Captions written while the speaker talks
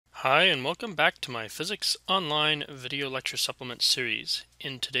Hi, and welcome back to my Physics Online video lecture supplement series.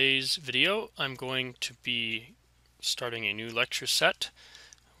 In today's video, I'm going to be starting a new lecture set,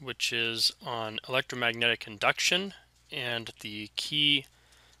 which is on electromagnetic induction, and the key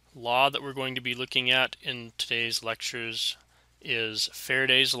law that we're going to be looking at in today's lectures is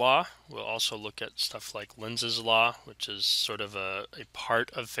Faraday's law. We'll also look at stuff like Lenz's law, which is sort of a part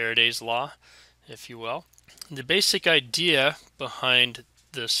of Faraday's law, if you will. The basic idea behind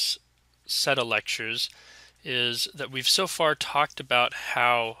this set of lectures is that we've so far talked about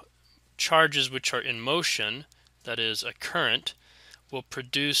how charges which are in motion, that is a current, will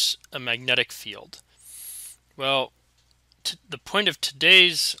produce a magnetic field. Well, the point of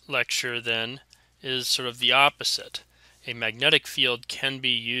today's lecture then is sort of the opposite. A magnetic field can be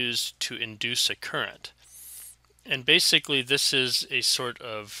used to induce a current. And basically this is a sort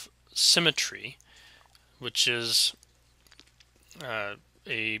of symmetry, which is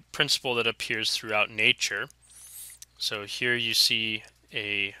a principle that appears throughout nature. So here you see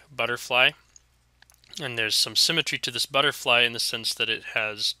a butterfly, and there's some symmetry to this butterfly in the sense that it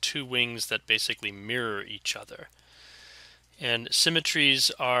has two wings that basically mirror each other. And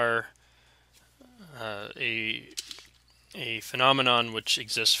symmetries are a phenomenon which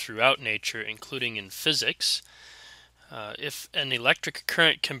exists throughout nature, including in physics. If an electric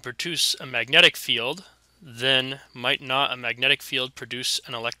current can produce a magnetic field, then might not a magnetic field produce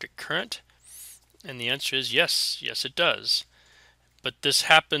an electric current? And the answer is yes, yes it does. But this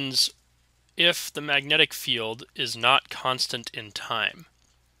happens if the magnetic field is not constant in time.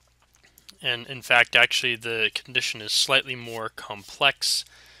 And in fact, actually the condition is slightly more complex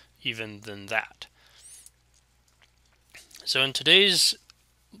even than that. So in today's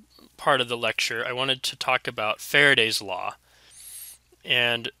part of the lecture, I wanted to talk about Faraday's law,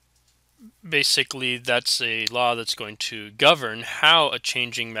 and basically that's a law that's going to govern how a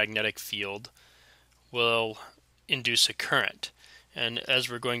changing magnetic field will induce a current. And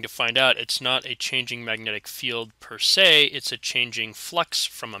as we're going to find out, it's not a changing magnetic field per se, it's a changing flux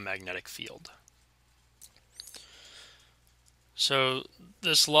from a magnetic field. So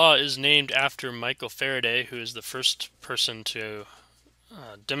this law is named after Michael Faraday, who is the first person to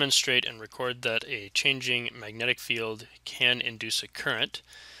demonstrate and record that a changing magnetic field can induce a current.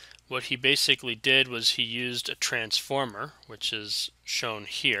 What he basically did was he used a transformer, which is shown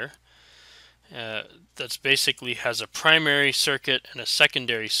here, that's basically has a primary circuit and a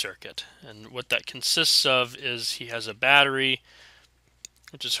secondary circuit. And what that consists of is he has a battery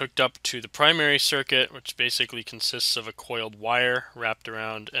which is hooked up to the primary circuit, which basically consists of a coiled wire wrapped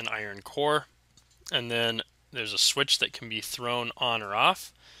around an iron core. And then there's a switch that can be thrown on or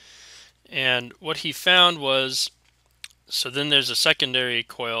off. And what he found was, so then there's a secondary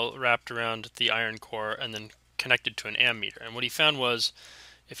coil wrapped around the iron core and then connected to an ammeter. And what he found was,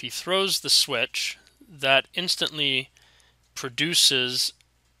 if he throws the switch, that instantly produces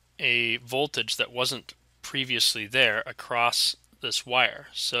a voltage that wasn't previously there across this wire.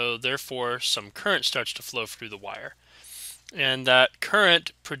 So therefore some current starts to flow through the wire. And that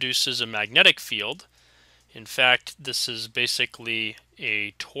current produces a magnetic field. In fact, this is basically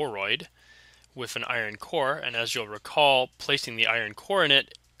a toroid with an iron core, and as you'll recall, placing the iron core in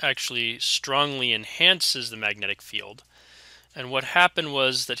it actually strongly enhances the magnetic field. And what happened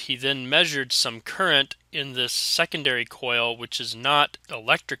was that he then measured some current in this secondary coil, which is not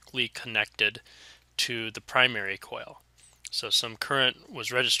electrically connected to the primary coil. So some current was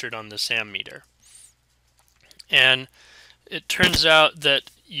registered on this ammeter. And it turns out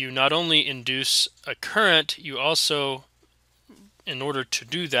that you not only induce a current, you also, in order to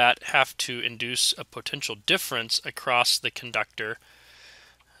do that, have to induce a potential difference across the conductor,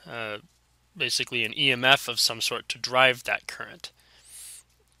 basically an EMF of some sort to drive that current.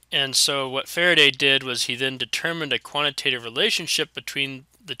 And so what Faraday did was he then determined a quantitative relationship between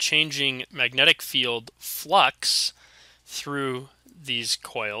the changing magnetic field flux through these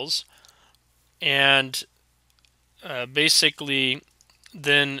coils, and basically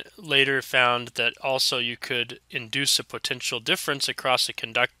then later found that also you could induce a potential difference across a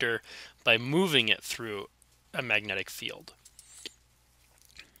conductor by moving it through a magnetic field.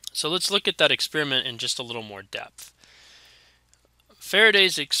 So let's look at that experiment in just a little more depth.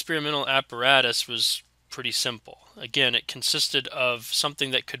 Faraday's experimental apparatus was pretty simple. Again, it consisted of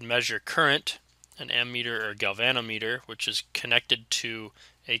something that could measure current, an ammeter or galvanometer, which is connected to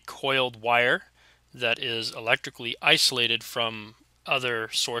a coiled wire that is electrically isolated from other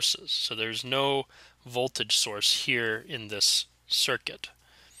sources. So there's no voltage source here in this circuit.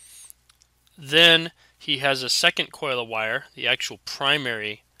 Then he has a second coil of wire, the actual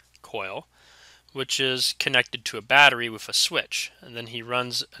primary coil, which is connected to a battery with a switch. And then he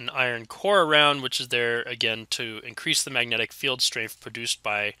runs an iron core around, which is there again to increase the magnetic field strength produced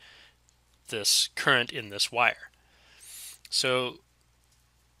by this current in this wire. So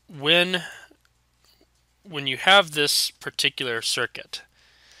when you have this particular circuit,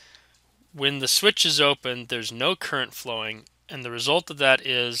 when the switch is open, there's no current flowing, and the result of that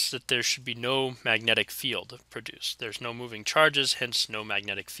is that there should be no magnetic field produced. There's no moving charges, hence no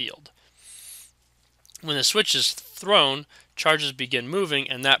magnetic field. When the switch is thrown, charges begin moving,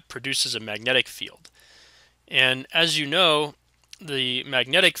 and that produces a magnetic field. And as you know, the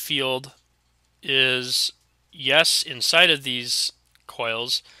magnetic field is, yes, inside of these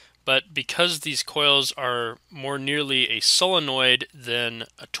coils, but because these coils are more nearly a solenoid than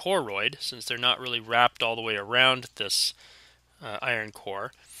a toroid, since they're not really wrapped all the way around this iron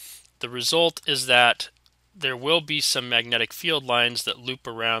core, the result is that there will be some magnetic field lines that loop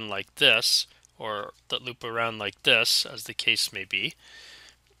around like this, or that loop around like this, as the case may be.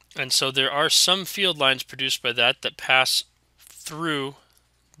 And so there are some field lines produced by that pass through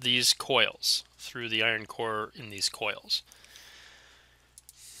these coils, through the iron core in these coils.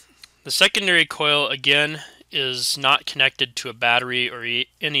 The secondary coil, again, is not connected to a battery or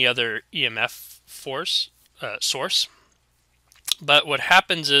any other EMF source. But what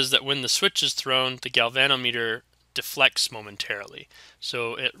happens is that when the switch is thrown, the galvanometer deflects momentarily.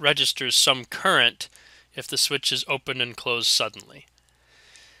 So it registers some current if the switch is opened and closed suddenly.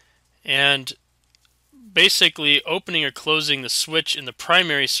 And basically, opening or closing the switch in the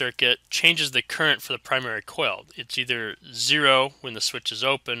primary circuit changes the current for the primary coil. It's either 0 when the switch is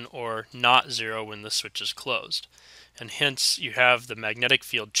open or not 0 when the switch is closed. And hence, you have the magnetic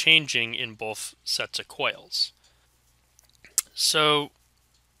field changing in both sets of coils. So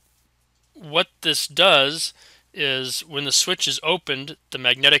what this does is when the switch is opened, the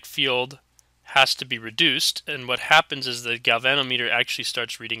magnetic field has to be reduced, and what happens is the galvanometer actually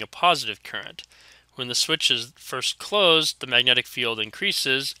starts reading a positive current. When the switch is first closed, the magnetic field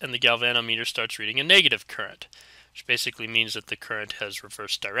increases and the galvanometer starts reading a negative current, which basically means that the current has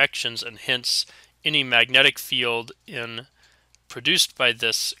reversed directions, and hence any magnetic field produced by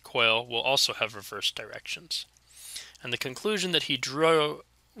this coil will also have reversed directions. And the conclusion that he drew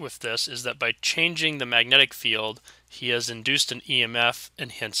with this is that by changing the magnetic field, he has induced an EMF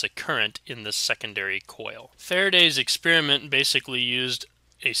and hence a current in this secondary coil. Faraday's experiment basically used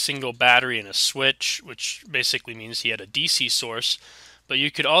a single battery and a switch, which basically means he had a DC source, but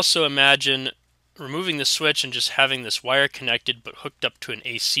you could also imagine removing the switch and just having this wire connected but hooked up to an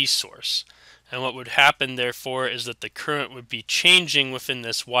AC source. And what would happen therefore is that the current would be changing within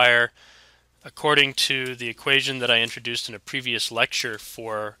this wire according to the equation that I introduced in a previous lecture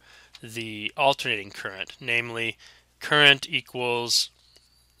for the alternating current, namely current equals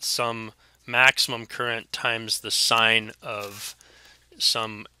some maximum current times the sine of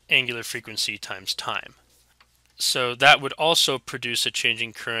some angular frequency times time. So that would also produce a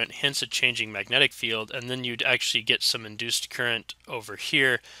changing current, hence a changing magnetic field, and then you'd actually get some induced current over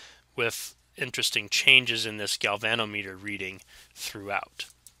here with interesting changes in this galvanometer reading throughout.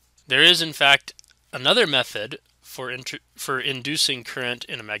 There is, in fact, another method for inducing current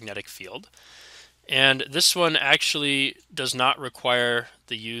in a magnetic field, and this one actually does not require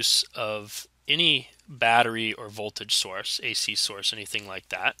the use of any battery or voltage source, AC source, anything like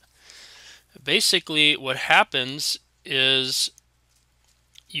that. Basically, what happens is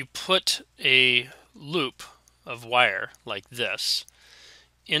you put a loop of wire like this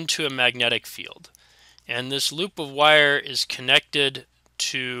into a magnetic field, and this loop of wire is connected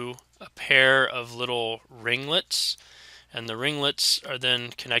to a pair of little ringlets, and the ringlets are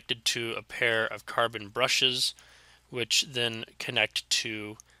then connected to a pair of carbon brushes, which then connect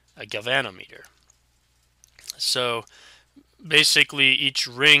to a galvanometer. So basically each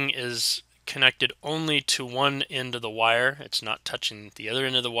ring is connected only to one end of the wire. It's not touching the other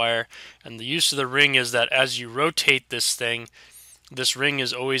end of the wire, and the use of the ring is that as you rotate this thing, this ring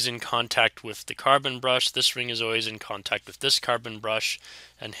is always in contact with the carbon brush, this ring is always in contact with this carbon brush,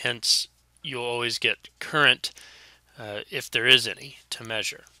 and hence you'll always get current if there is any to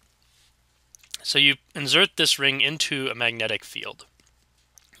measure. So you insert this ring into a magnetic field.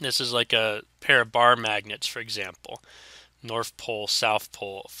 This is like a pair of bar magnets, for example. North pole, south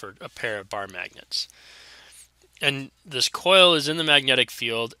pole for a pair of bar magnets. And this coil is in the magnetic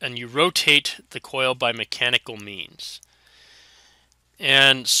field, and you rotate the coil by mechanical means.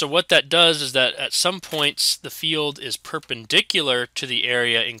 And so what that does is that at some points the field is perpendicular to the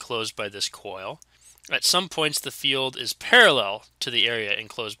area enclosed by this coil. At some points the field is parallel to the area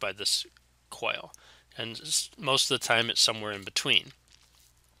enclosed by this coil. And most of the time it's somewhere in between.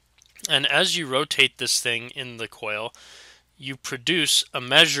 And as you rotate this thing in the coil, you produce a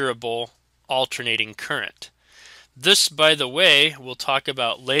measurable alternating current. This, by the way, we'll talk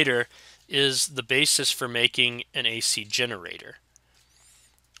about later, is the basis for making an AC generator.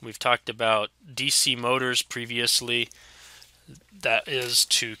 We've talked about DC motors previously. That is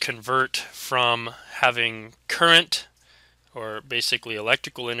to convert from having current, or basically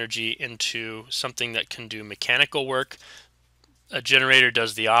electrical energy, into something that can do mechanical work. A generator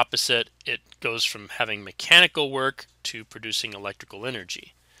does the opposite. It goes from having mechanical work to producing electrical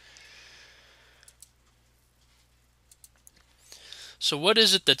energy. So what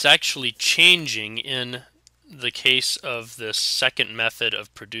is it that's actually changing in the case of this second method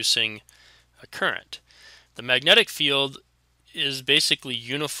of producing a current? The magnetic field is basically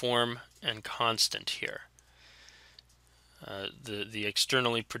uniform and constant here. The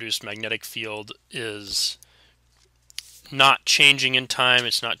externally produced magnetic field is not changing in time,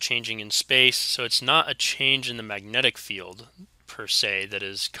 it's not changing in space, so it's not a change in the magnetic field per se that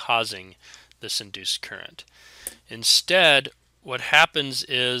is causing this induced current. Instead, what happens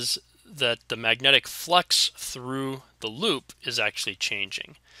is that the magnetic flux through the loop is actually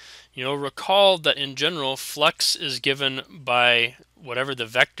changing. You'll recall that in general, flux is given by whatever the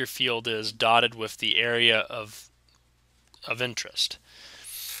vector field is dotted with the area of interest.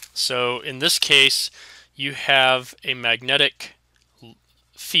 So in this case, you have a magnetic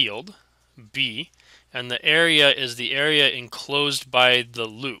field, B, and the area is the area enclosed by the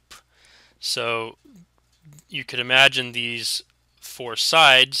loop. So you could imagine these four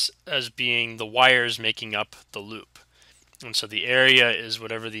sides as being the wires making up the loop. And so the area is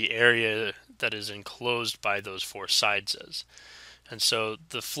whatever the area that is enclosed by those four sides is. And so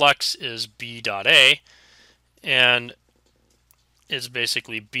the flux is B dot A, and is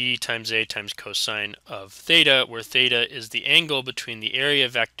basically B times A times cosine of theta, where theta is the angle between the area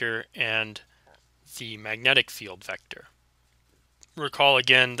vector and the magnetic field vector. Recall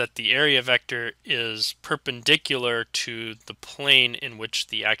again that the area vector is perpendicular to the plane in which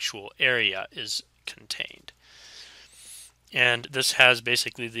the actual area is contained. And this has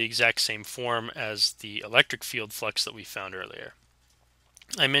basically the exact same form as the electric field flux that we found earlier.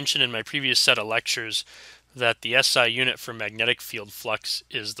 I mentioned in my previous set of lectures that the SI unit for magnetic field flux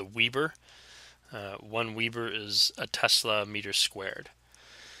is the Weber. 1 Weber is a Tesla meter squared.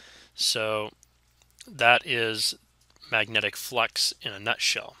 So that is magnetic flux in a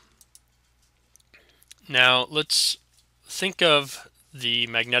nutshell. Now let's think of the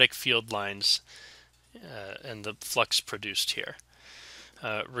magnetic field lines and the flux produced here.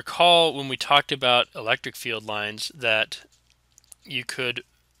 Recall when we talked about electric field lines that you could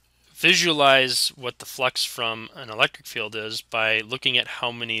visualize what the flux from an electric field is by looking at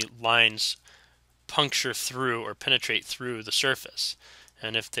how many lines puncture through or penetrate through the surface.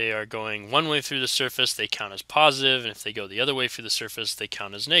 And if they are going one way through the surface, they count as positive, and if they go the other way through the surface, they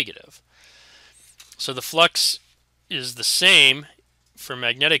count as negative. So the flux is the same for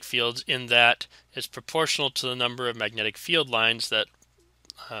magnetic fields in that it's proportional to the number of magnetic field lines that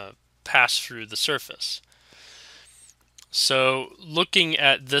pass through the surface. So looking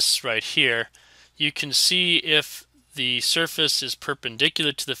at this right here, you can see if the surface is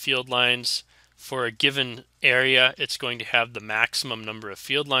perpendicular to the field lines for a given area, it's going to have the maximum number of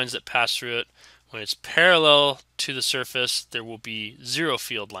field lines that pass through it. When it's parallel to the surface, there will be 0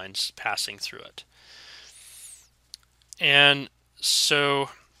 field lines passing through it. And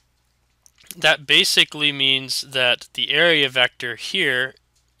so that basically means that the area vector here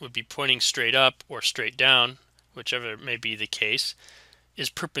would be pointing straight up or straight down, whichever may be the case,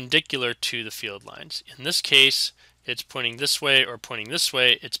 is perpendicular to the field lines. In this case, it's pointing this way or pointing this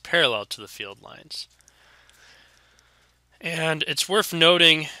way, it's parallel to the field lines. And it's worth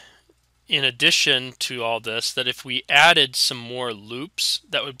noting, in addition to all this, that if we added some more loops,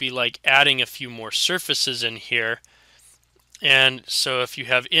 that would be like adding a few more surfaces in here. And so if you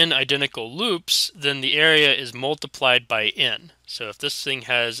have n identical loops, then the area is multiplied by n. So if this thing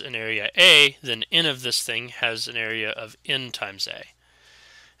has an area A, then n of this thing has an area of n times A.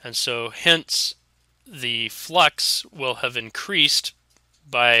 And so hence the flux will have increased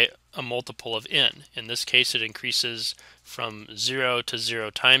by a multiple of n. In this case, it increases from 0 to 0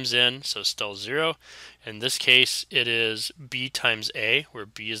 times n, so still 0. In this case, it is B times A, where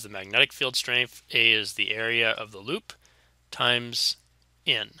B is the magnetic field strength, A is the area of the loop, times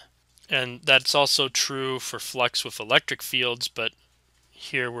n. And that's also true for flux with electric fields, but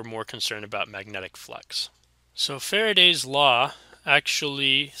here we're more concerned about magnetic flux. So Faraday's law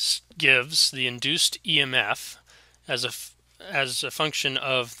actually gives the induced EMF as as a function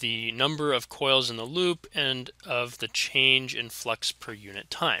of the number of coils in the loop and of the change in flux per unit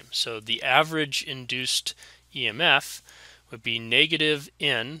time. So the average induced EMF would be negative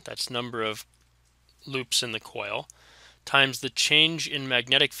N, that's number of loops in the coil, times the change in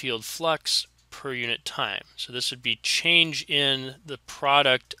magnetic field flux per unit time. So this would be change in the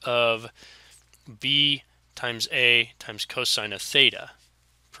product of B times A times cosine of theta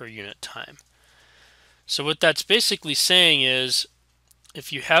per unit time. So what that's basically saying is,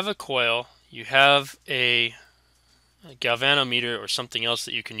 if you have a coil, you have a galvanometer or something else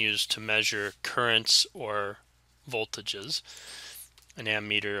that you can use to measure currents or voltages, an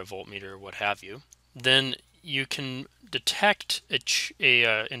ammeter, a voltmeter, what have you, then you can detect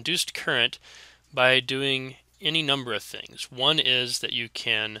a induced current by doing any number of things. One is that you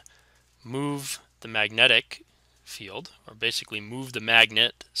can move the magnetic field, or basically move the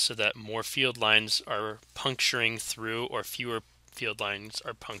magnet so that more field lines are puncturing through or fewer field lines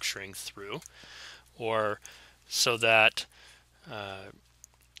are puncturing through, or so that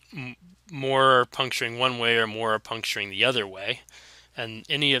more are puncturing one way or more are puncturing the other way. And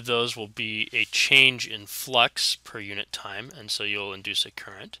any of those will be a change in flux per unit time, and so you'll induce a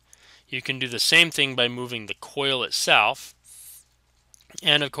current. You can do the same thing by moving the coil itself.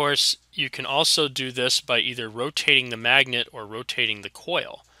 And of course, you can also do this by either rotating the magnet or rotating the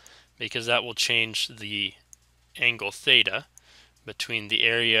coil, because that will change the angle theta between the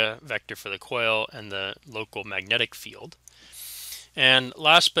area vector for the coil and the local magnetic field. And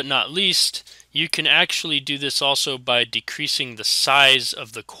last but not least, you can actually do this also by decreasing the size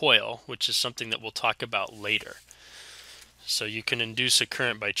of the coil, which is something that we'll talk about later. So you can induce a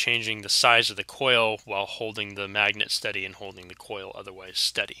current by changing the size of the coil while holding the magnet steady and holding the coil otherwise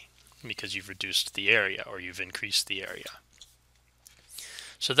steady, because you've reduced the area or you've increased the area.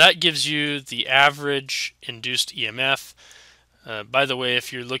 So that gives you the average induced EMF. By the way,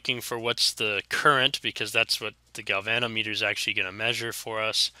 if you're looking for what's the current, because that's what the galvanometer is actually going to measure for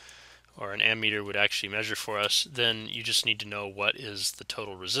us, or an ammeter would actually measure for us, then you just need to know what is the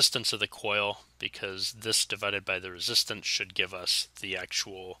total resistance of the coil, because this divided by the resistance should give us the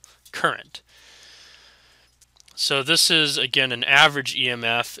actual current. So this is, again, an average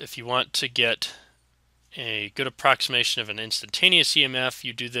EMF. If you want to get a good approximation of an instantaneous EMF,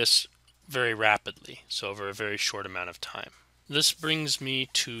 you do this very rapidly, so over a very short amount of time. This brings me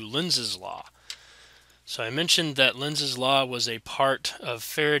to Lenz's law. So I mentioned that Lenz's law was a part of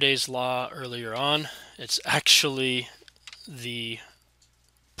Faraday's law earlier on. It's actually the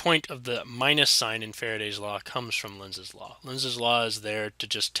point of the minus sign in Faraday's law comes from Lenz's law. Lenz's law is there to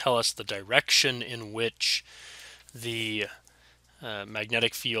just tell us the direction in which the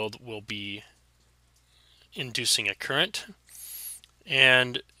magnetic field will be inducing a current.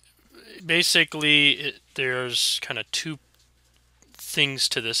 And basically there's kind of two things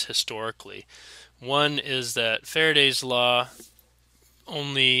to this historically. One is that Faraday's law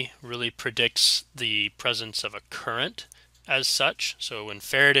only really predicts the presence of a current as such. So when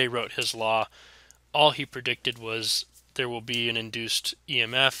Faraday wrote his law, all he predicted was there will be an induced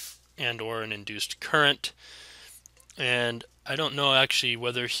EMF and or an induced current. And I don't know actually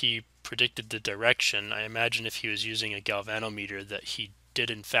whether he predicted the direction. I imagine if he was using a galvanometer that he did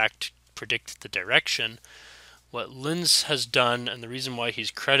in fact predict the direction. What Lenz has done, and the reason why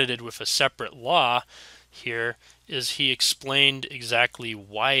he's credited with a separate law here, is he explained exactly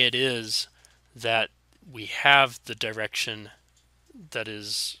why it is that we have the direction that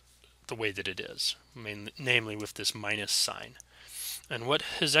is the way that it is, namely with this minus sign. And what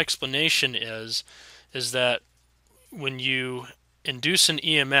his explanation is that when you induce an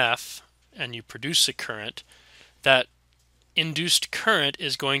EMF and you produce a current, that induced current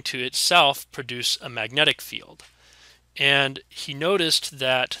is going to itself produce a magnetic field. And he noticed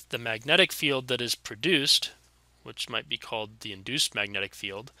that the magnetic field that is produced, which might be called the induced magnetic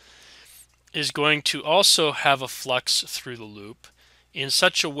field, is going to also have a flux through the loop in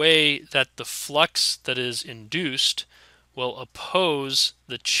such a way that the flux that is induced will oppose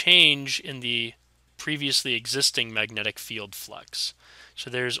the change in the previously existing magnetic field flux. So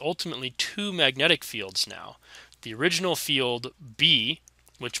there's ultimately two magnetic fields now. The original field B,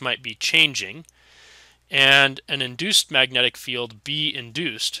 which might be changing, and an induced magnetic field B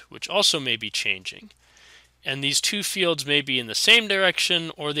induced, which also may be changing. And these two fields may be in the same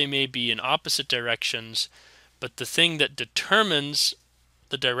direction or they may be in opposite directions, but the thing that determines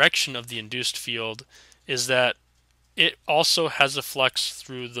the direction of the induced field is that it also has a flux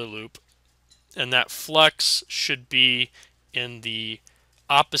through the loop, and that flux should be in the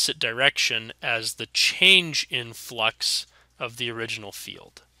opposite direction as the change in flux of the original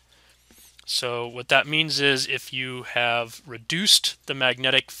field. So what that means is if you have reduced the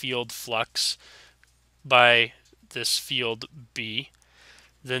magnetic field flux by this field B,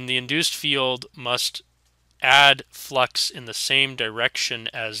 then the induced field must add flux in the same direction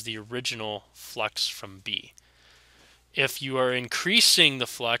as the original flux from B. If you are increasing the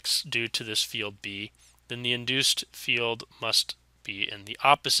flux due to this field B, then the induced field must be in the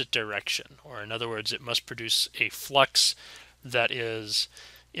opposite direction, or in other words, it must produce a flux that is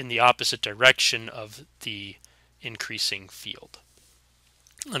in the opposite direction of the increasing field.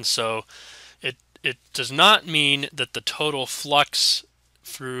 And so it does not mean that the total flux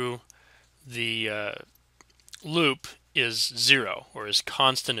through the loop is zero or is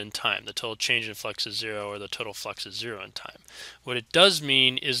constant in time. The total change in flux is zero, or the total flux is zero in time. What it does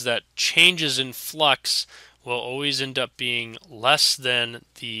mean is that changes in flux will always end up being less than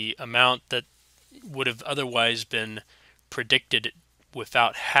the amount that would have otherwise been predicted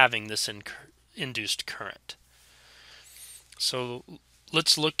without having this induced current. So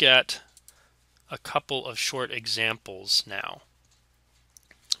let's look at a couple of short examples now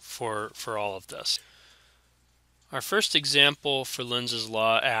for all of this. Our first example for Lenz's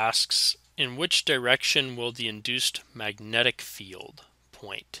law asks, in which direction will the induced magnetic field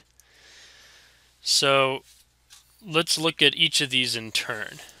point? So let's look at each of these in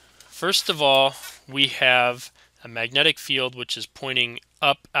turn. First of all, we have a magnetic field which is pointing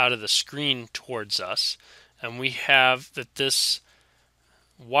up out of the screen towards us, and we have that this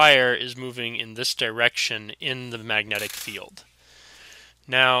wire is moving in this direction in the magnetic field.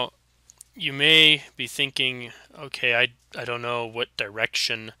 Now, you may be thinking, okay, I don't know what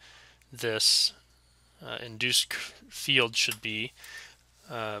direction this induced field should be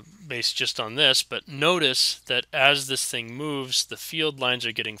based just on this, but notice that as this thing moves, the field lines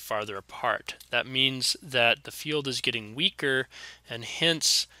are getting farther apart. That means that the field is getting weaker, and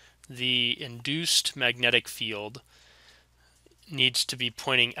hence the induced magnetic field needs to be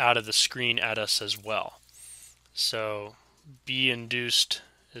pointing out of the screen at us as well. So B induced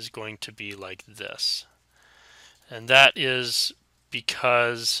is going to be like this. And that is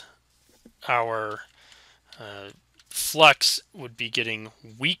because our flux would be getting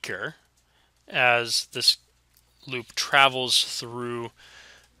weaker as this loop travels through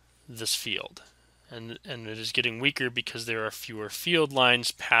this field. And it is getting weaker because there are fewer field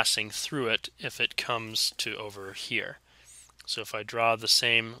lines passing through it if it comes to over here. So if I draw the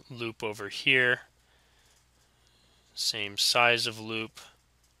same loop over here, same size of loop,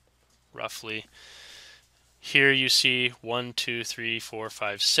 roughly. Here you see 1, 2, 3, 4,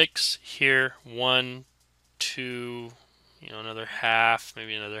 5, 6. Here 1, 2, another half,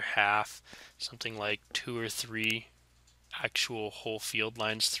 maybe another half, something like 2 or 3 actual whole field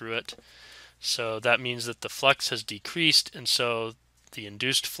lines through it. So that means that the flux has decreased, and so the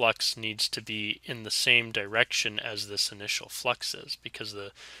induced flux needs to be in the same direction as this initial flux is, because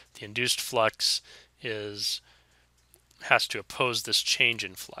the induced flux has to oppose this change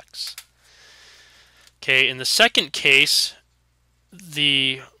in flux. Okay, in the second case,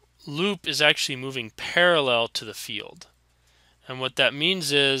 the loop is actually moving parallel to the field. And what that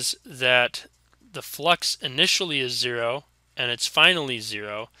means is that the flux initially is 0 and it's finally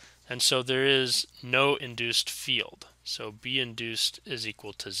 0, and so there is no induced field. So B induced is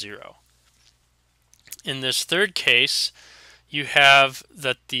equal to 0. In this third case, you have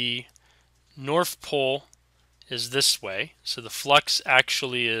that the north pole is this way, so the flux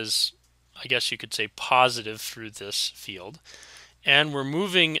actually is, I guess you could say, positive through this field, and we're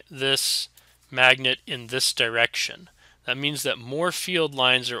moving this magnet in this direction. That means that more field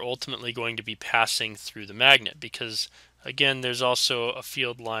lines are ultimately going to be passing through the magnet, because again, there's also a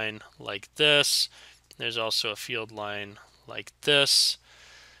field line like this, there's also a field line like this,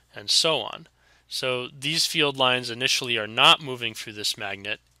 and so on. So these field lines initially are not moving through this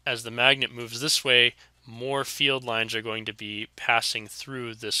magnet. As the magnet moves this way, more field lines are going to be passing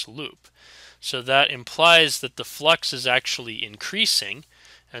through this loop. So that implies that the flux is actually increasing,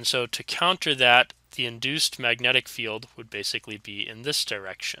 and so to counter that, the induced magnetic field would basically be in this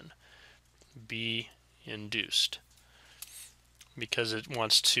direction, B induced, because it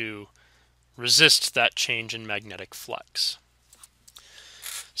wants to resist that change in magnetic flux.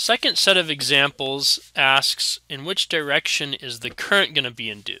 Second set of examples asks, in which direction is the current going to be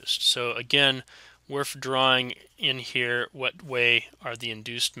induced? So again, we're drawing in here what way are the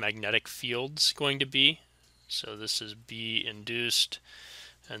induced magnetic fields going to be. So this is B induced,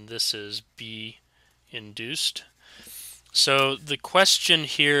 and this is B induced. So the question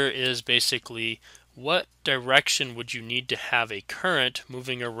here is basically, what direction would you need to have a current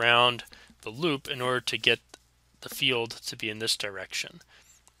moving around the loop in order to get the field to be in this direction?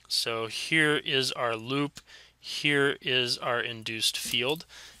 So here is our loop, here is our induced field,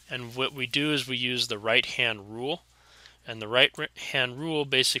 and what we do is we use the right-hand rule. And the right-hand rule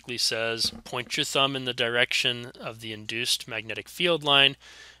basically says point your thumb in the direction of the induced magnetic field line,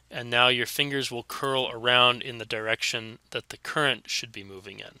 and now your fingers will curl around in the direction that the current should be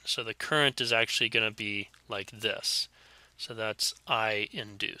moving in. So the current is actually going to be like this. So that's I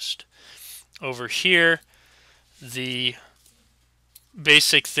induced. Over here, the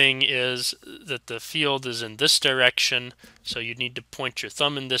basic thing is that the field is in this direction, so you need to point your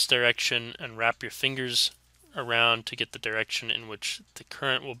thumb in this direction and wrap your fingers around to get the direction in which the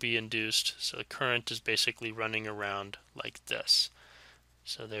current will be induced. So the current is basically running around like this.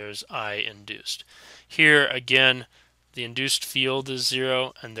 So there's I induced. Here again, the induced field is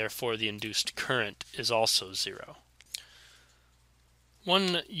 0, and therefore the induced current is also 0.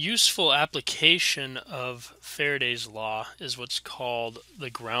 One useful application of Faraday's law is what's called the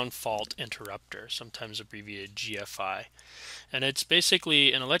ground fault interrupter, sometimes abbreviated GFI. And it's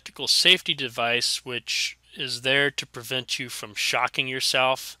basically an electrical safety device which is there to prevent you from shocking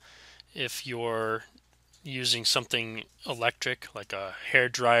yourself if you're using something electric, like a hair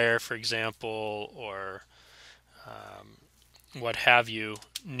dryer, for example, or what have you,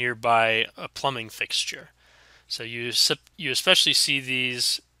 nearby a plumbing fixture. So you especially see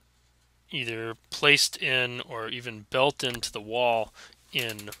these either placed in or even built into the wall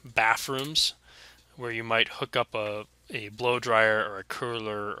in bathrooms, where you might hook up a blow dryer or a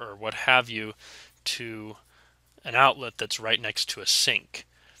curler or what have you to an outlet that's right next to a sink.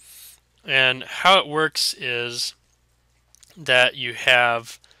 And how it works is that you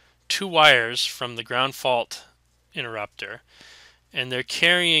have two wires from the ground fault interrupter, and they're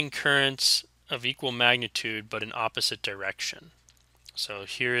carrying currents of equal magnitude but in opposite direction. So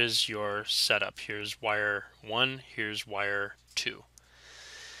here is your setup. Here's wire 1, here's wire 2.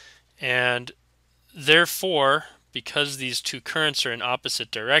 And therefore, because these two currents are in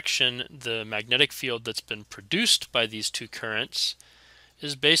opposite direction, the magnetic field that's been produced by these two currents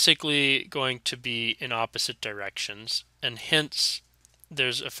is basically going to be in opposite directions, and hence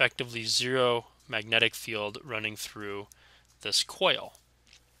there's effectively 0 magnetic field running through this coil.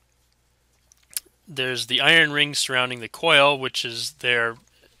 There's the iron ring surrounding the coil, which is there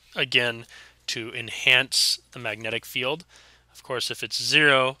again to enhance the magnetic field. Of course, if it's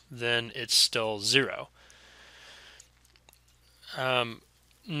 0, then it's still 0.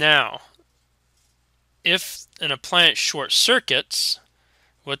 Now, if an appliance short circuits,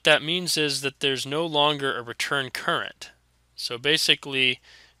 what that means is that there's no longer a return current. So basically,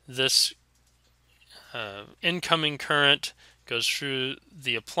 this incoming current goes through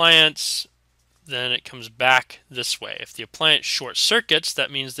the appliance, then it comes back this way. If the appliance short circuits,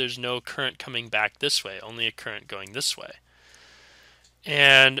 that means there's no current coming back this way, only a current going this way.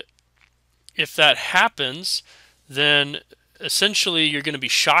 And if that happens, then essentially you're going to be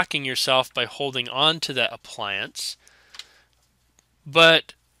shocking yourself by holding on to that appliance.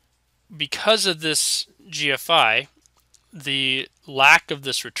 But because of this GFI, the lack of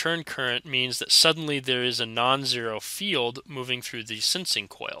this return current means that suddenly there is a non-zero field moving through these sensing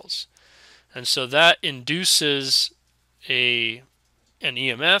coils. And so that induces an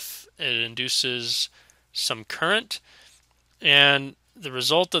EMF, it induces some current, and the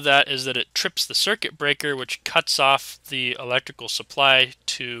result of that is that it trips the circuit breaker, which cuts off the electrical supply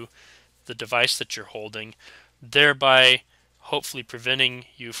to the device that you're holding, thereby hopefully preventing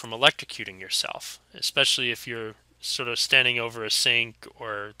you from electrocuting yourself, especially if you're sort of standing over a sink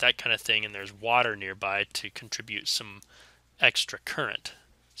or that kind of thing and there's water nearby to contribute some extra current,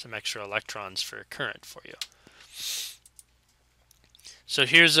 some extra electrons for current for you. So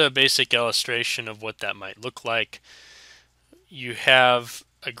here's a basic illustration of what that might look like. You have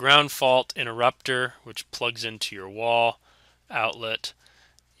a ground fault interrupter which plugs into your wall outlet.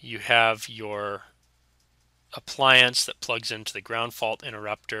 You have your appliance that plugs into the ground fault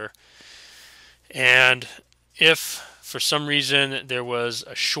interrupter. And if for some reason there was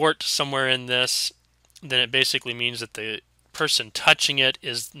a short somewhere in this, then it basically means that the person touching it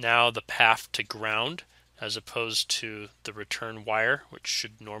is now the path to ground, as opposed to the return wire, which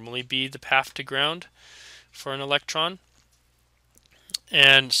should normally be the path to ground for an electron.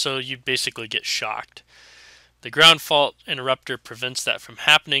 And so you basically get shocked. The ground fault interrupter prevents that from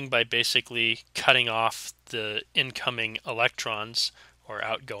happening by basically cutting off the incoming electrons or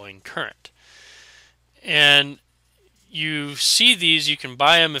outgoing current. And you see these, you can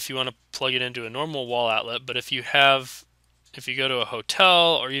buy them if you want to plug it into a normal wall outlet, but if you go to a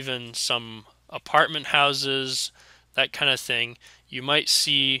hotel or even some apartment houses, that kind of thing, you might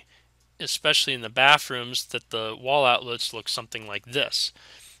see, especially in the bathrooms, that the wall outlets look something like this.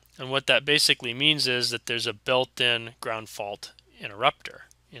 And what that basically means is that there's a built-in ground fault interrupter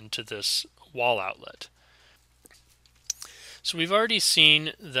into this wall outlet. So we've already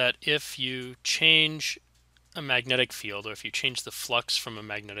seen that if you change a magnetic field, or if you change the flux from a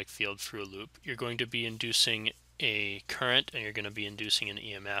magnetic field through a loop, you're going to be inducing a current and you're going to be inducing an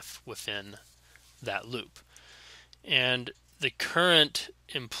EMF within that loop. And the current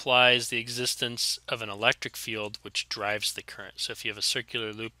implies the existence of an electric field which drives the current. So if you have a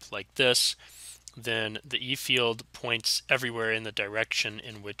circular loop like this, then the E field points everywhere in the direction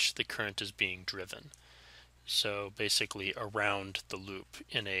in which the current is being driven. So basically around the loop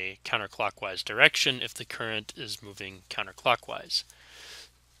in a counterclockwise direction if the current is moving counterclockwise.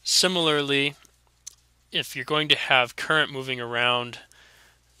 Similarly, if you're going to have current moving around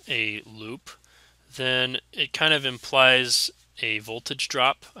a loop, then it kind of implies a voltage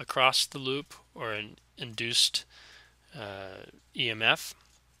drop across the loop or an induced EMF.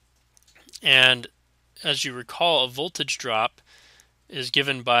 And as you recall, a voltage drop is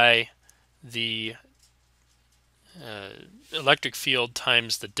given by the electric field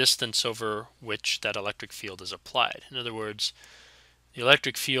times the distance over which that electric field is applied. In other words, the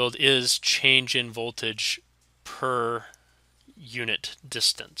electric field is change in voltage per unit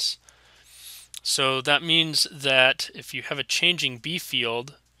distance. So that means that if you have a changing B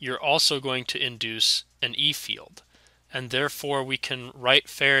field, you're also going to induce an E field. And therefore we can write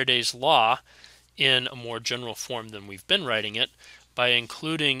Faraday's law in a more general form than we've been writing it by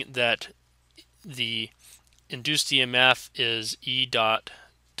including that the induced EMF is E dot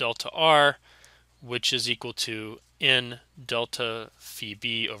delta R, which is equal to N delta phi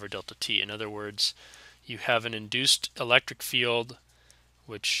B over delta T. In other words, you have an induced electric field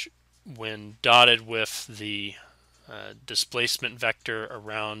which, when dotted with the displacement vector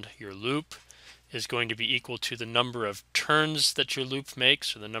around your loop, is going to be equal to the number of turns that your loop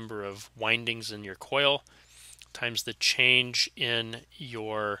makes, or the number of windings in your coil, times the change in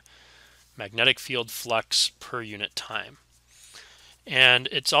your magnetic field flux per unit time. And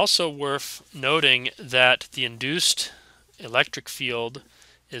it's also worth noting that the induced electric field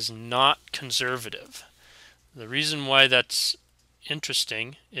is not conservative. The reason why that's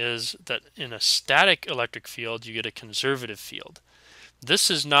interesting is that in a static electric field you get a conservative field. This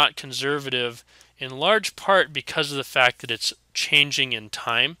is not conservative in large part because of the fact that it's changing in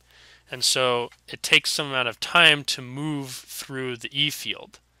time, and so it takes some amount of time to move through the E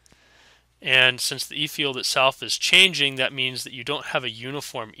field. And since the E field itself is changing, that means that you don't have a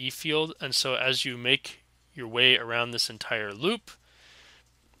uniform E field, and so as you make your way around this entire loop,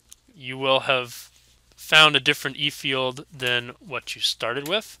 you will have found a different E field than what you started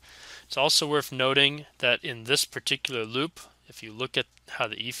with. It's also worth noting that in this particular loop, if you look at how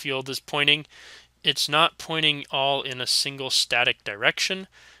the E field is pointing, it's not pointing all in a single static direction,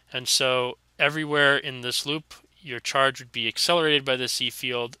 and so everywhere in this loop your charge would be accelerated by this E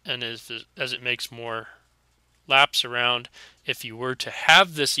field, and as it makes more laps around, if you were to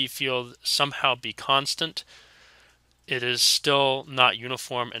have this E field somehow be constant, it is still not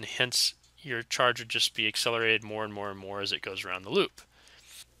uniform, and hence your charge would just be accelerated more and more and more as it goes around the loop.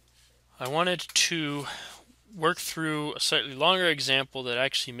 I wanted to work through a slightly longer example that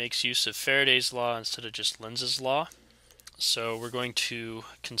actually makes use of Faraday's law instead of just Lenz's law. So we're going to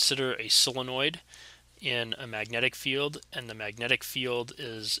consider a solenoid in a magnetic field, and the magnetic field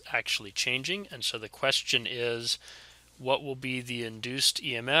is actually changing, and so the question is, what will be the induced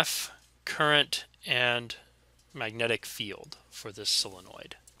EMF, current, and magnetic field for this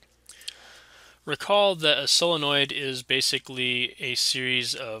solenoid? Recall that a solenoid is basically a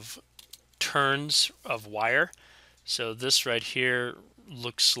series of turns of wire. So this right here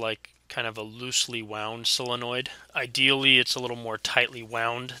looks like kind of a loosely wound solenoid. Ideally, it's a little more tightly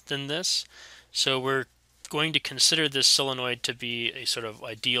wound than this. So we're going to consider this solenoid to be a sort of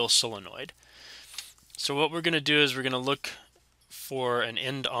ideal solenoid. So what we're going to do is we're going to look for an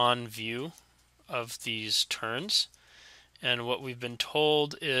end-on view of these turns. And what we've been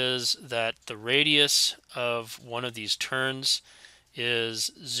told is that the radius of one of these turns is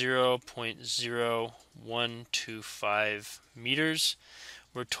 0.0125 meters.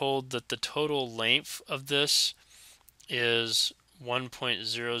 We're told that the total length of this is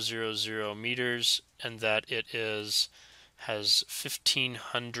 1.000 meters, and that it has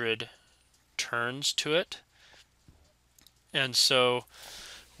 1,500 turns to it. And so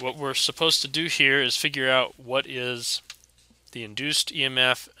what we're supposed to do here is figure out what is the induced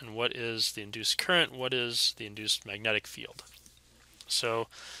EMF and what is the induced current, what is the induced magnetic field. So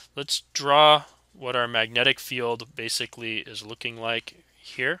let's draw what our magnetic field basically is looking like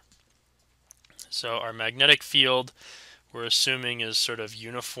here. So our magnetic field we're assuming is sort of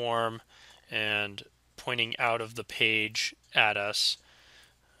uniform and pointing out of the page at us,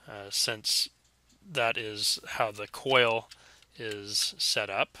 since that is how the coil is set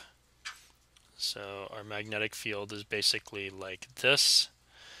up. So our magnetic field is basically like this,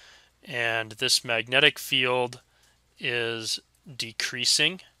 and this magnetic field is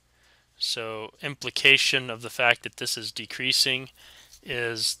decreasing. So implication of the fact that this is decreasing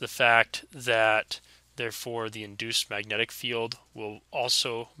is the fact that therefore the induced magnetic field will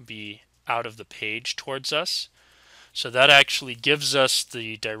also be out of the page towards us. So that actually gives us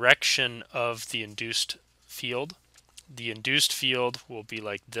the direction of the induced field. The induced field will be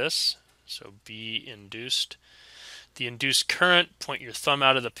like this, so B induced. The induced current, point your thumb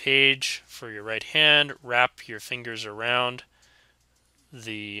out of the page for your right hand, wrap your fingers around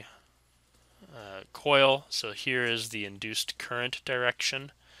the coil. So here is the induced current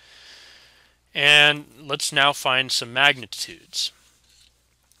direction. And let's now find some magnitudes.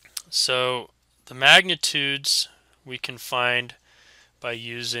 So the magnitudes we can find by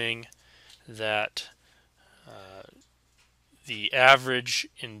using that the average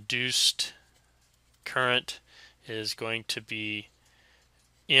induced current is going to be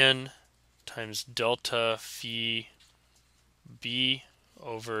N times delta phi B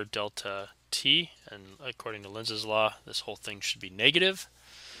over delta T, and according to Lenz's law, this whole thing should be negative.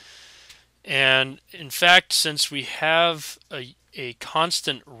 And in fact, since we have a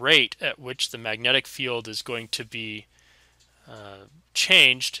constant rate at which the magnetic field is going to be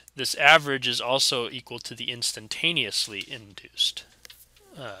changed, this average is also equal to the instantaneously induced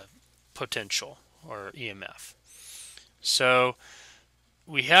potential, or EMF. So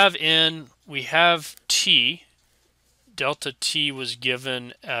we have T. Delta T was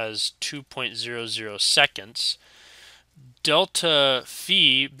given as 2.00 seconds. Delta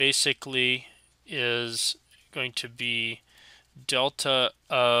phi basically is going to be delta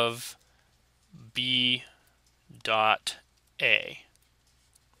of B dot A.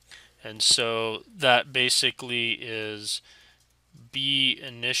 And so that basically is B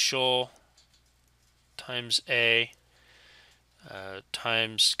initial times A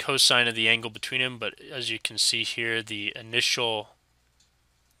times cosine of the angle between them. But as you can see here, the initial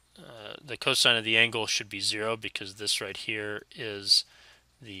the cosine of the angle should be 0 because this right here is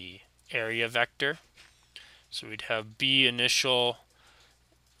the area vector. So we'd have B initial,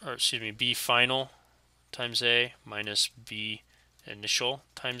 or excuse me, B final times A minus B initial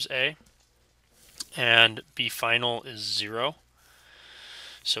times A, and B final is 0.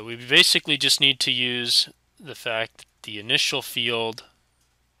 So we basically just need to use the fact that the initial field,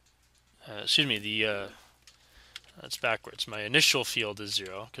 that's backwards. My initial field is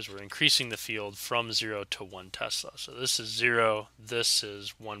 0 because we're increasing the field from 0 to 1 Tesla. So this is 0, this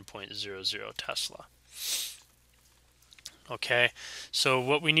is 1.00 Tesla. Okay, so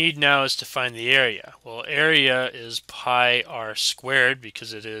what we need now is to find the area. Well, area is pi r squared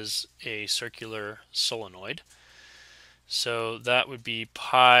because it is a circular solenoid. So that would be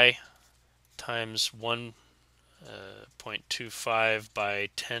pi times 1.25 by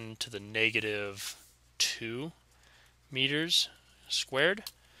 10 to the negative 2 meters squared.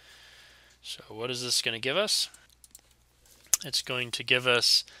 So what is this going to give us? It's going to give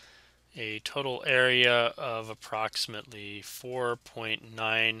us a total area of approximately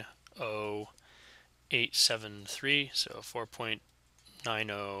 4.90873, so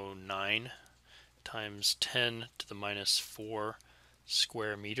 4.909 times 10 to the minus 4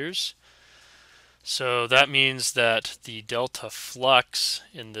 square meters. So that means that the delta flux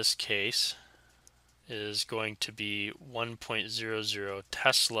in this case is going to be 1.00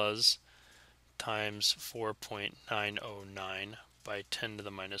 Teslas times 4.909 by 10 to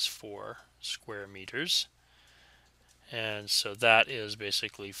the minus 4 square meters. And so that is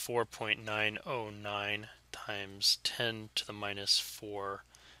basically 4.909 times 10 to the minus 4.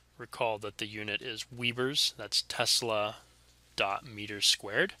 Recall that the unit is Webers, that's Tesla dot meters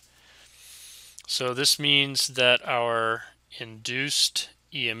squared. So this means that our induced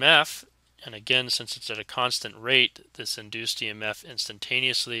EMF, and again, since it's at a constant rate, this induced EMF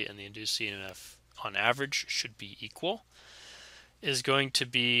instantaneously and the induced EMF on average should be equal, is going to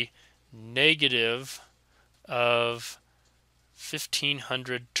be negative of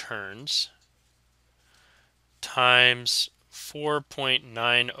 1500 turns times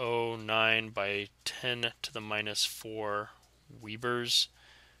 4.909 by 10 to the minus 4 Webers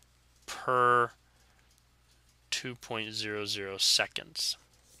per 2.00 seconds.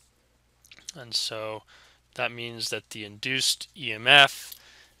 And so that means that the induced EMF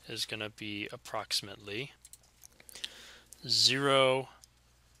is going to be approximately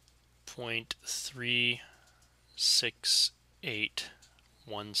 0.3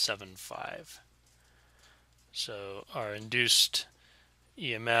 3.68175. So our induced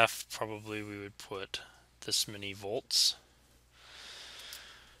EMF, probably we would put this many volts.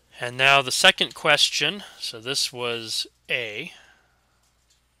 And now the second question, so this was A.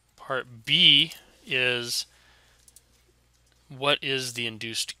 Part B is, what is the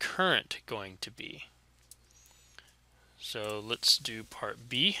induced current going to be? So let's do part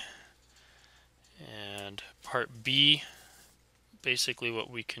B. And part B, basically what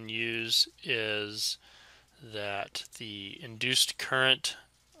we can use is that the induced current,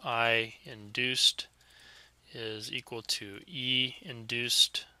 I induced, is equal to E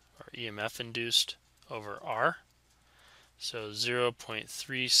induced, or EMF induced, over R. So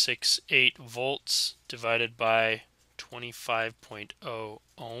 0.368 volts divided by 25.0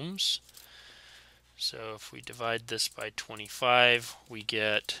 ohms. So if we divide this by 25, we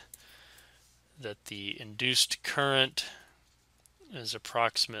get that the induced current is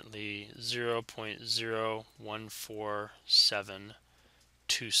approximately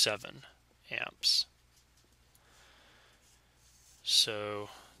 0.014727 amps. So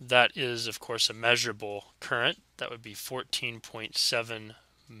that is, of course, a measurable current. That would be 14.7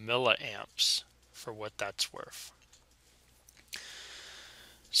 milliamps for what that's worth.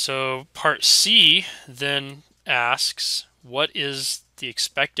 So part C then asks, what is the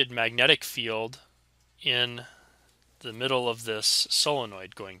expected magnetic field in the middle of this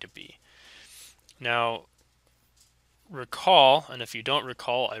solenoid going to be? Now, recall, and if you don't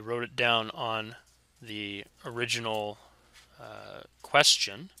recall, I wrote it down on the original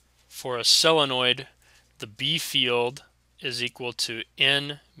question. For a solenoid, the B field is equal to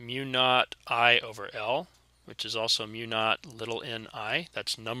N mu naught I over L, which is also mu naught little n I.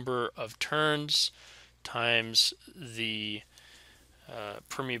 That's number of turns times the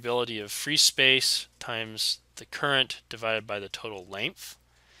permeability of free space times the current divided by the total length.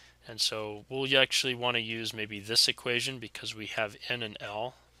 And so we'll actually want to use maybe this equation because we have N and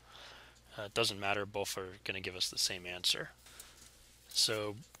L. It doesn't matter, both are going to give us the same answer.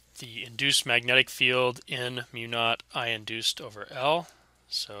 So the induced magnetic field, N mu naught I induced over L.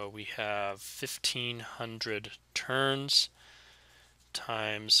 So we have 1500 turns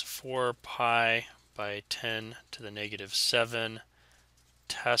times 4 pi by 10 to the negative 7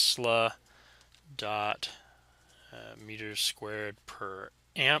 Tesla dot meters squared per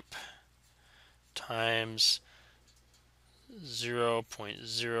amp times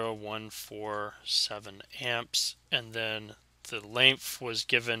 0.0147 amps, and then the length was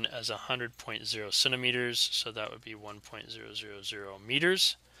given as 100.0 centimeters, so that would be 1.000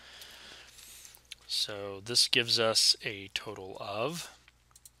 meters. So this gives us a total of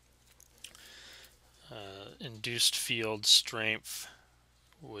induced field strength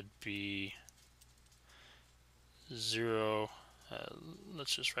would be 0,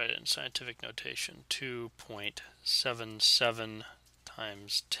 let's just write it in scientific notation, 2.77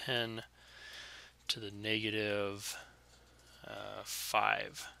 times 10 to the negative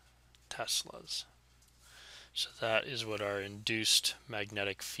 5 Teslas. So that is what our induced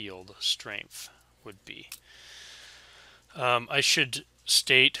magnetic field strength would be. I should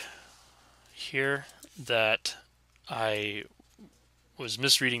state here that I was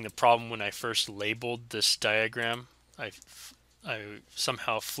misreading the problem when I first labeled this diagram. I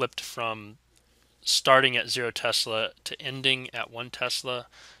somehow flipped from starting at 0 Tesla to ending at 1 Tesla.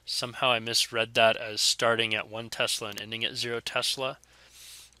 Somehow I misread that as starting at 1 Tesla and ending at 0 Tesla.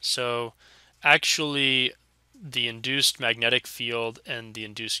 So actually the induced magnetic field and the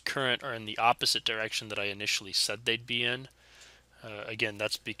induced current are in the opposite direction that I initially said they'd be in. Again,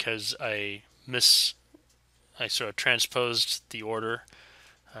 that's because I sort of transposed the order,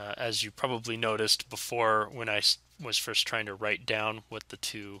 as you probably noticed before when I was first trying to write down what the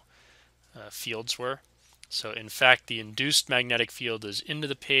two fields were. So in fact, the induced magnetic field is into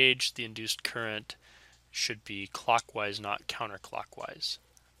the page. The induced current should be clockwise, not counterclockwise.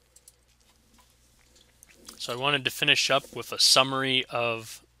 So I wanted to finish up with a summary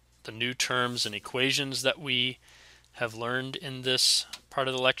of the new terms and equations that we have learned in this part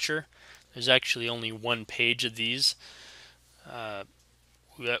of the lecture. There's actually only one page of these.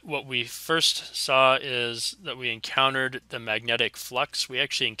 What we first saw is that we encountered the magnetic flux. We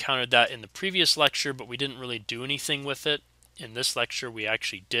actually encountered that in the previous lecture, but we didn't really do anything with it. In this lecture, we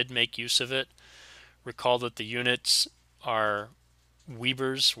actually did make use of it. Recall that the units are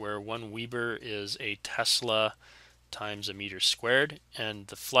Webers, where 1 Weber is a Tesla times a meter squared, and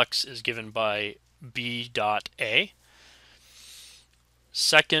the flux is given by B dot A.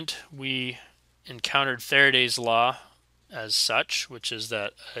 Second, we encountered Faraday's law as such, which is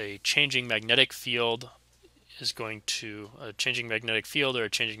that a changing magnetic field is going to, a changing magnetic field, or a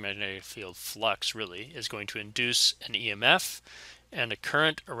changing magnetic field flux really, is going to induce an EMF and a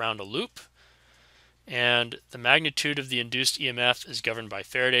current around a loop. And the magnitude of the induced EMF is governed by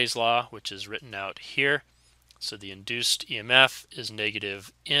Faraday's law, which is written out here. So the induced EMF is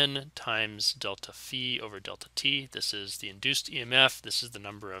negative N times delta phi over delta T. This is the induced EMF. This is the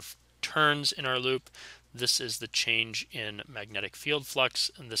number of turns in our loop. This is the change in magnetic field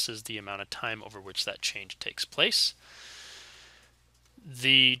flux, and this is the amount of time over which that change takes place.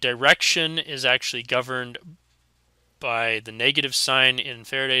 The direction is actually governed by the negative sign in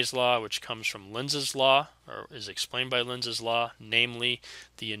Faraday's law, which comes from Lenz's law, or is explained by Lenz's law. Namely,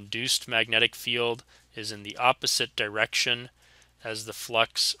 the induced magnetic field is in the opposite direction as the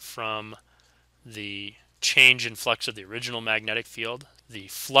flux from the change in flux of the original magnetic field. The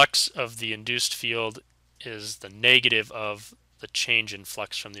flux of the induced field is the negative of the change in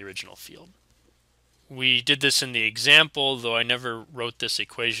flux from the original field. We did this in the example, though I never wrote this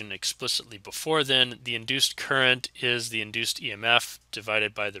equation explicitly before then. The induced current is the induced EMF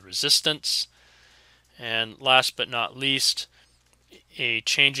divided by the resistance. And last but not least, a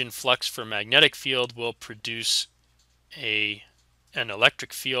change in flux for a magnetic field will produce an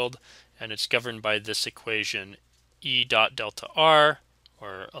electric field, and it's governed by this equation: E dot delta R,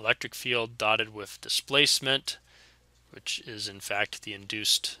 or electric field dotted with displacement, which is in fact the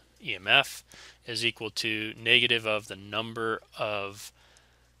induced EMF, is equal to negative of the number of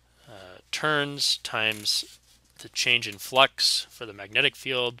turns times the change in flux for the magnetic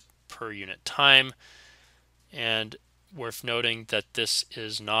field per unit time. And worth noting that this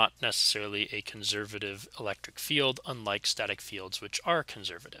is not necessarily a conservative electric field, unlike static fields, which are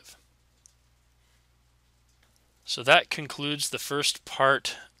conservative. So that concludes the first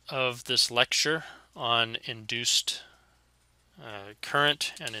part of this lecture on induced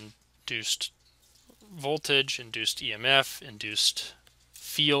current and induced voltage, induced EMF, induced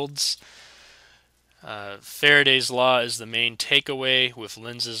fields. Faraday's law is the main takeaway, with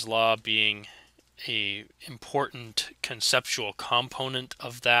Lenz's law being an important conceptual component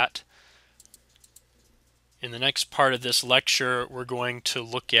of that. In the next part of this lecture, we're going to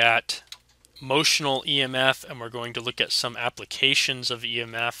look at motional EMF, and we're going to look at some applications of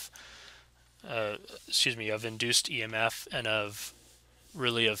EMF, of induced EMF, and of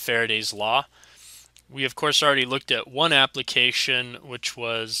Faraday's law. We of course already looked at one application, which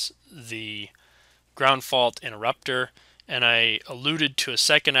was the ground fault interrupter, and I alluded to a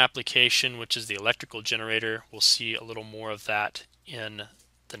second application, which is the electrical generator. We'll see a little more of that in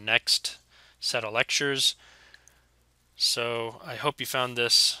the next set of lectures. So I hope you found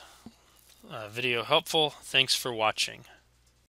this video helpful. Thanks for watching.